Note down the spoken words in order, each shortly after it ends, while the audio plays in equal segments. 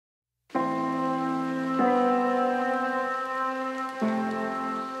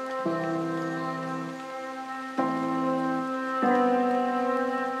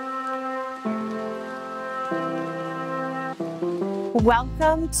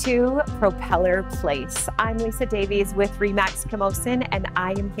Welcome to Propeller Place. I'm Lisa Davies with RE/MAX Camosun, and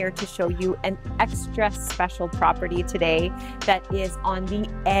I am here to show you an extra special property today that is on the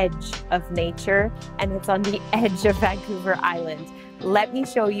edge of nature, and it's on the edge of Vancouver Island. Let me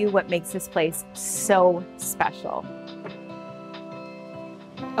show you what makes this place so special.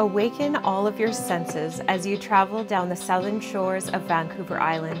 Awaken all of your senses as you travel down the southern shores of Vancouver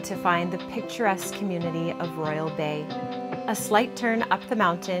Island to find the picturesque community of Royal Bay. A slight turn up the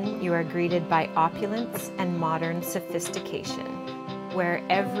mountain, you are greeted by opulence and modern sophistication, where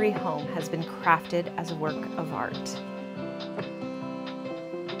every home has been crafted as a work of art.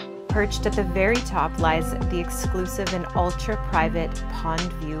 Perched at the very top lies the exclusive and ultra-private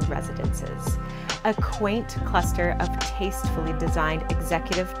Pondview residences, a quaint cluster of tastefully designed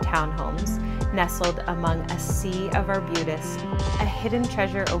executive townhomes nestled among a sea of arbutus. A hidden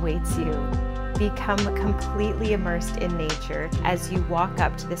treasure awaits you. Become completely immersed in nature as you walk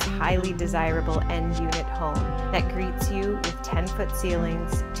up to this highly desirable end unit home that greets you with 10-foot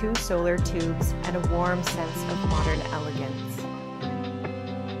ceilings, 2 solar tubes, and a warm sense of modern elegance.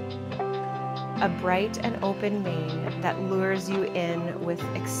 A bright and open main that lures you in with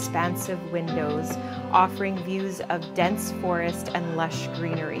expansive windows, offering views of dense forest and lush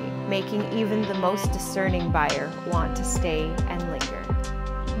greenery, making even the most discerning buyer want to stay and linger.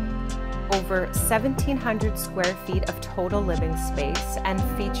 Over 1,700 square feet of total living space, and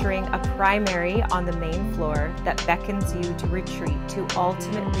featuring a primary on the main floor that beckons you to retreat to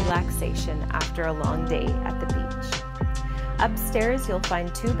ultimate relaxation after a long day at the beach. Upstairs, you'll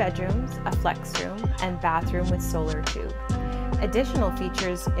find 2 bedrooms, a flex room, and bathroom with solar tube. Additional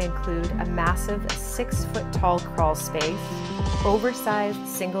features include a massive 6-foot-tall crawl space, oversized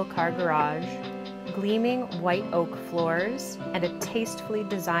single-car garage, gleaming white oak floors, and a tastefully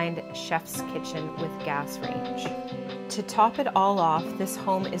designed chef's kitchen with gas range. To top it all off, this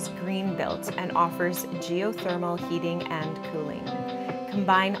home is green built and offers geothermal heating and cooling.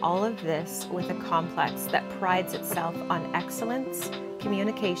 Combine all of this with a complex that prides itself on excellence,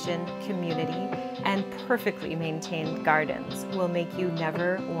 communication, community, and perfectly maintained gardens will make you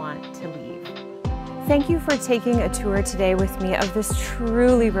never want to leave. Thank you for taking a tour today with me of this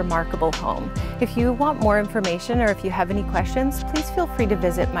truly remarkable home. If you want more information or if you have any questions, please feel free to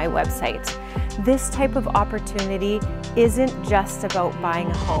visit my website. This type of opportunity isn't just about buying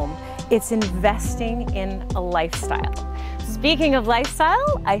a home, it's investing in a lifestyle. Speaking of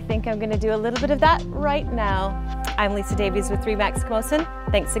lifestyle, I think I'm going to do a little bit of that right now. I'm Lisa Davies with RE/MAX Camosun.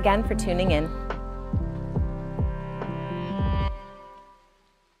 Thanks again for tuning in.